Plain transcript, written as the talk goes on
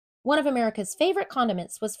One of America's favorite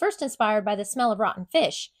condiments was first inspired by the smell of rotten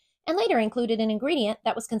fish and later included an ingredient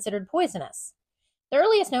that was considered poisonous. The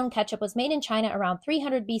earliest known ketchup was made in China around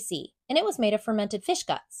 300 BC, and it was made of fermented fish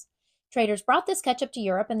guts. Traders brought this ketchup to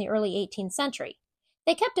Europe in the early 18th century.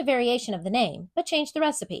 They kept a variation of the name, but changed the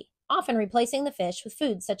recipe, often replacing the fish with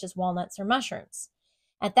foods such as walnuts or mushrooms.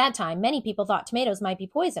 At that time, many people thought tomatoes might be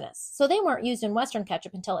poisonous, so they weren't used in Western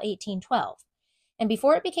ketchup until 1812. And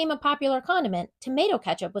before it became a popular condiment, tomato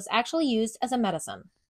ketchup was actually used as a medicine.